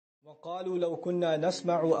وَقَالُوا لَوْ كُنَّا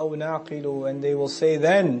نَسْمَعُ أَوْ نَعْقِلُ. And they will say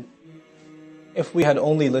then, if we had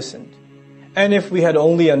only listened, and if we had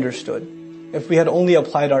only understood, if we had only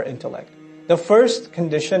applied our intellect. The first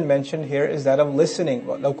condition mentioned here is that of listening.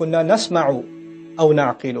 لَوْ كُنَّا نَسْمَعُ أَوْ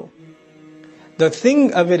نَعْقِلُ. The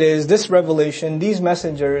thing of it is, this revelation, these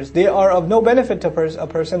messengers, they are of no benefit to a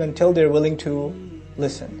person until they're willing to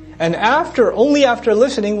listen. And only after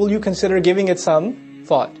listening will you consider giving it some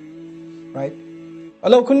thought. Right?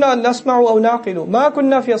 وَلَوْ كُنَّا نَسْمَعُ أَوْ نَعْقِلُ مَا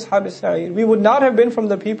كُنَّا فِي أَصْحَابِ السَّعِيرِ. We would not have been from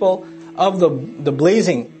the people of the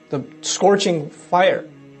blazing, the scorching fire.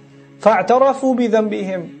 فَاعْتَرَفُوا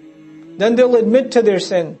بِذَنْبِهِمْ. Then they'll admit to their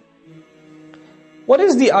sin. What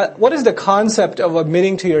is the concept of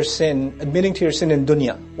admitting to your sin in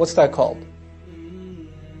dunya? What's that called?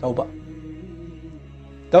 Tawbah.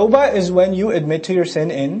 Tawbah is when you admit to your sin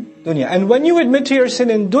in dunya. And when you admit to your sin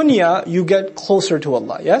in dunya, you get closer to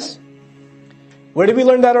Allah, yes? Where did we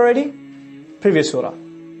learn that already? Previous surah.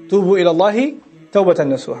 Tubu ilallahi tawbatan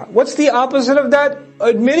nasuha. What's the opposite of that?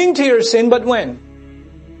 Admitting to your sin, but when?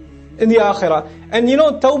 In the akhirah. And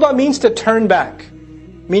tawbah means to turn back.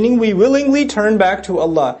 Meaning we willingly turn back to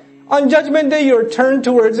Allah. On Judgment Day, you're turned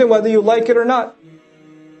towards it whether you like it or not.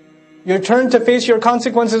 You're turned to face your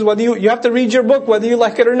consequences whether you have to read your book whether you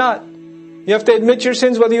like it or not. You have to admit your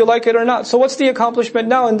sins whether you like it or not. So what's the accomplishment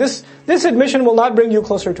now? And this admission will not bring you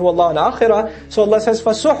closer to Allah in akhirah. So Allah says,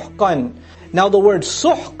 فَسُحْقًا. Now the word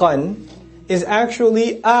suhqan is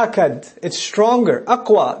actually akad. It's stronger.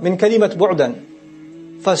 Aqwa min kalimat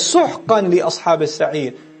bu'dan. فَسُحْقًا لِأَصْحَابِ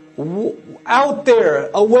السَّعِيرِ. Out there,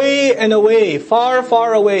 away and away, far,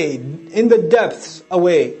 far away, in the depths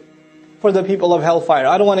away, for the people of hellfire.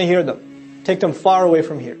 I don't want to hear them. Take them far away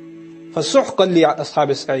from here. فَسُحْقًا لِأَصْحَابِ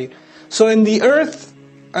السَّعِيرِ. So in the earth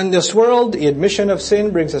and this world, the admission of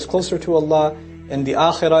sin brings us closer to Allah. In the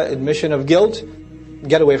akhirah, admission of guilt,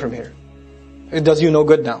 get away from here. It does you no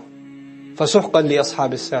good now. فَسُحْقًا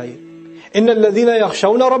لِأَصْحَابِ السَّعِيرِ. إِنَّ الَّذِينَ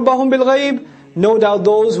يَخْشَوْنَ رَبَّهُمْ بِالْغَيْبِ. No doubt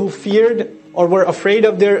those who feared or were afraid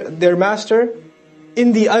of their master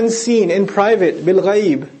in the unseen, in private,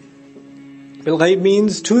 bil-ghaib. Bil-ghaib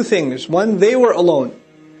means two things. One, they were alone.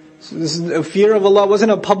 So this is a fear of Allah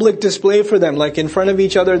wasn't a public display for them. Like in front of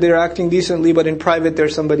each other they're acting decently, but in private they're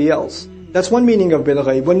somebody else. That's one meaning of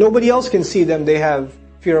bil-ghaib. When nobody else can see them, they have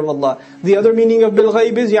fear of Allah. The other meaning of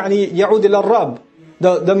bil-ghaib is يعود إلى الرب.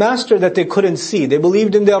 The master that they couldn't see. They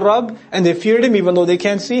believed in their Rabb and they feared Him even though they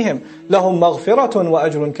can't see Him. لَهُمْ مَغْفِرَةٌ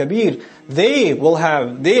وَأَجْرٌ كَبِيرٌ.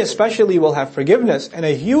 They especially will have forgiveness and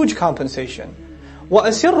a huge compensation.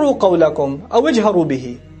 وَأَسِرُّوا قَوْلَكُمْ أَوْ اجْهَرُوا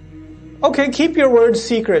بِهِ. Okay, keep your words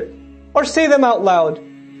secret. Or say them out loud.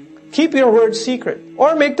 Keep your words secret.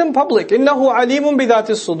 Or make them public. إِنَّهُ عَلِيمٌ بِذَاتِ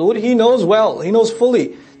الصُّدُورِ. He knows well, He knows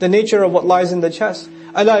fully the nature of what lies in the chest.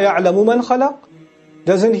 أَلَا يَعْلَمُ مَنْ خَلَقَ.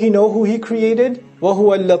 Doesn't He know who He created?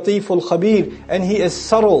 وَهُوَ اللَّطِيفُ الْخَبِيرُ. And He is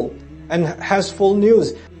subtle and has full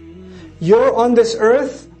news. You're on this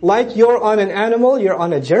earth like you're on an animal, you're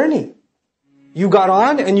on a journey. You got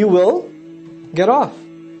on and you will get off.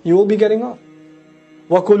 You will be getting off.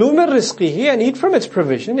 وَكُلُوا مِن رِزْقِهِ. And eat from its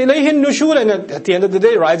provision. إِلَيْهِ النُّشُورِ. And at the end of the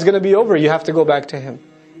day, ride's going to be over. You have to go back to Him.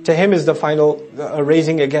 To Him is the final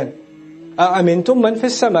raising again. أَأَمِنْتُم مَّن فِي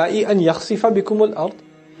السَّمَاءِ أَن يَخْسِفَ بِكُمُ الْأَرْضِ.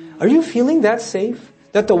 Are you feeling that safe?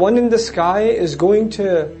 That the one in the sky is going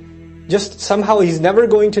to just somehow, He's never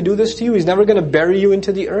going to do this to you. He's never going to bury you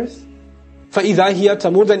into the earth. فَإِذَا هِيَ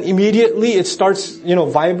تَمُورُ. Then immediately it starts,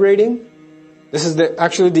 vibrating. This is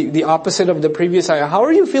actually the opposite of the previous ayah. How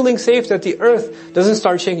are you feeling safe that the earth doesn't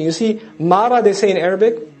start shaking? You see, mara they say in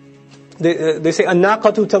Arabic, they say,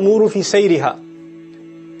 النَّاقَةُ تَمُورُ فِي سَيْرِهَا.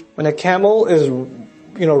 When a camel is,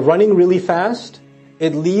 running really fast,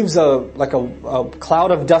 it leaves a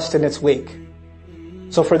cloud of dust in its wake.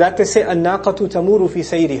 So for that they say, النَّاقَةُ تَمُورُ فِي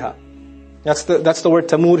سَيْرِهَا. That's the word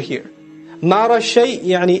tamur here. مَارَ الشَّيْء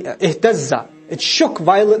يعني اهتز. It shook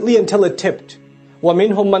violently until it tipped.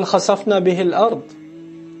 وَمِنْهُمْ مَنْ خَسَفْنَا بِهِ الْأَرْضِ.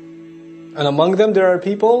 And among them there are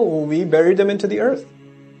people who we buried them into the earth.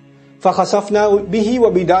 فَخَسَفْنَا بِهِ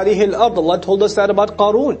وَبِدَارِهِ الْأَرْضِ. Allah told us that about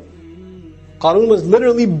Qarun. Qarun was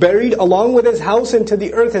literally buried along with his house into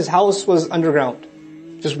the earth. His house was underground.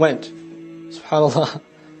 Just went. SubhanAllah.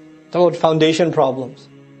 Talk about foundation problems.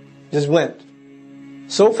 Just went.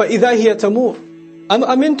 So, فَإِذَا هِيَ تَمُورُ أَمْ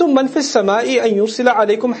أَمِنْتُمْ مَنْ فِي السَّمَاءِ أَنْ يُرْسِلَ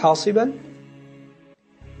عَلَيْكُمْ حَاصِبًا.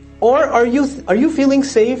 Or are you feeling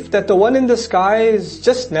safe that the one in the sky is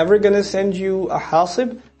just never going to send you a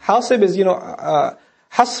hasib? Hasib is,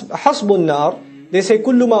 hasbun nar. They say,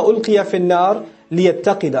 كُلُّ مَا أُلْقِيَ فِي النَّارِ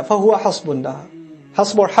لِيَتَّقِدَ فَهُوَ حَسْبٌ نَّارِ.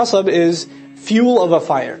 Hasb or hasab is fuel of a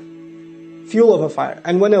fire. Fuel of a fire.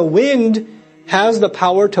 And when a wind has the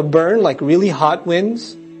power to burn, like really hot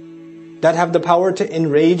winds, that have the power to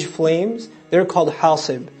enrage flames, they're called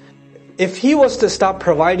hasib. If he was to stop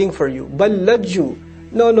providing for you, ballajju,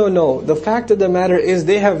 no. The fact of the matter is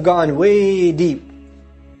they have gone way deep.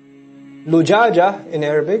 Lujaja in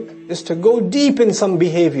Arabic is to go deep in some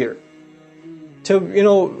behavior. To,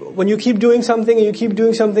 when you keep doing something and you keep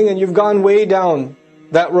doing something and you've gone way down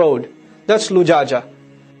that road, that's lujaja.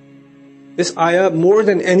 This ayah, more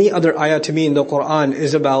than any other ayah to me in the Quran,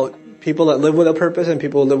 is about people that live with a purpose and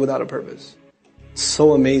people who live without a purpose.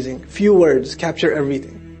 So amazing. Few words capture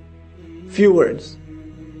everything. Few words.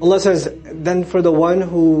 Allah says, then for the one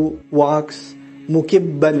who walks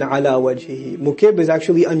mukibban ala wajhihi. Mukib is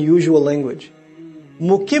actually unusual language.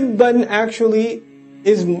 Mukibban actually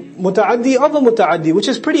is muta'addi of a muta'addi, which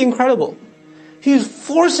is pretty incredible. He's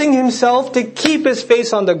forcing himself to keep his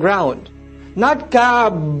face on the ground. Not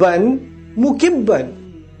ka'abban,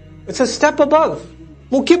 mukibban. It's a step above.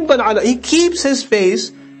 Mukibban ala. He keeps his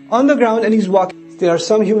face on the ground and he's walking. There are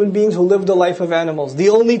some human beings who live the life of animals. The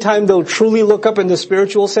only time they'll truly look up in the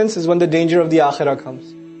spiritual sense is when the danger of the akhirah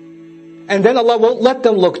comes. And then Allah won't let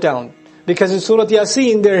them look down. Because in Surah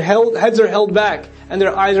Yasin, their heads are held back and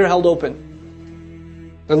their eyes are held open.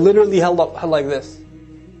 They're literally held up like this.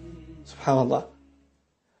 SubhanAllah.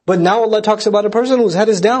 But now Allah talks about a person whose head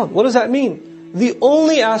is down. What does that mean? The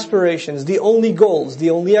only aspirations, the only goals,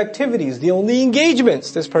 the only activities, the only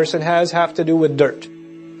engagements this person has have to do with dirt.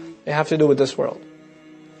 They have to do with this world.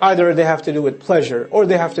 Either they have to do with pleasure, or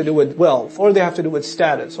they have to do with wealth, or they have to do with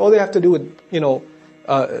status, or they have to do with,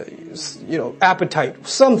 appetite,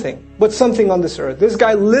 something. But something on this earth. This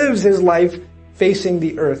guy lives his life facing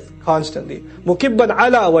the earth constantly. Mukibban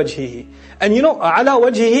ala wajhihi. And ala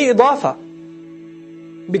wajhihi idafa.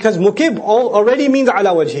 Because mukib already means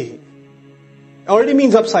ala wajhihi. Already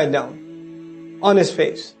means upside down. On his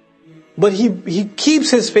face. But he keeps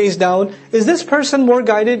his face down. Is this person more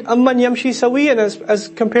guided? Amman yamshi sawiyan, as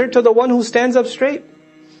compared to the one who stands up straight?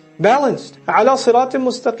 Balanced. Ala siratim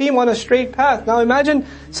mustaqim, on a straight path. Now imagine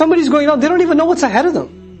somebody's going out, they don't even know what's ahead of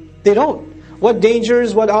them. They don't. What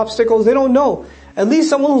dangers, what obstacles, they don't know. At least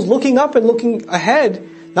someone who's looking up and looking ahead,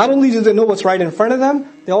 not only do they know what's right in front of them,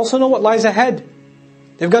 they also know what lies ahead.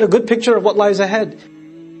 They've got a good picture of what lies ahead.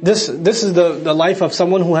 This is the life of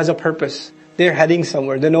someone who has a purpose. They're heading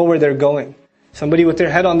somewhere. They know where they're going. Somebody with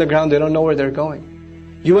their head on the ground, they don't know where they're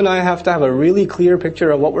going. You and I have to have a really clear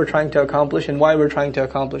picture of what we're trying to accomplish and why we're trying to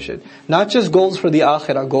accomplish it. Not just goals for the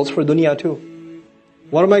akhirah, goals for dunya too.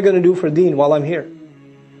 What am I going to do for deen while I'm here?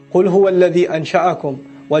 قُلْ هُوَ الَّذِي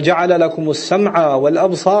أَنْشَأَكُمْ وَجَعَلَ لَكُمُ السَّمْعَ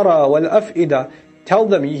وَالْأَبْصَارَ وَالْأَفْئِدَةَ. Tell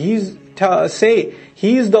them, say,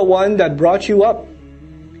 He's the one that brought you up.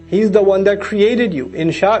 He's the one that created you.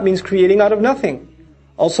 Insha means creating out of nothing.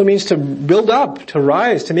 Also means to build up, to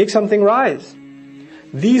rise, to make something rise.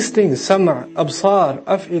 These things, sama', absar,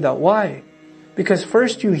 af'ida. Why? Because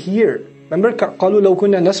first you hear. Remember, قَالُوا لَوْ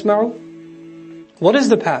كُنَّا نَسْمَعُ. What is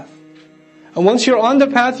the path? And once you're on the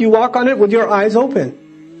path, you walk on it with your eyes open.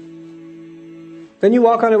 Then you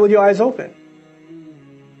walk on it with your eyes open.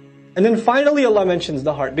 And then finally Allah mentions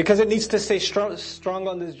the heart, because it needs to stay strong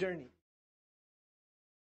on this journey.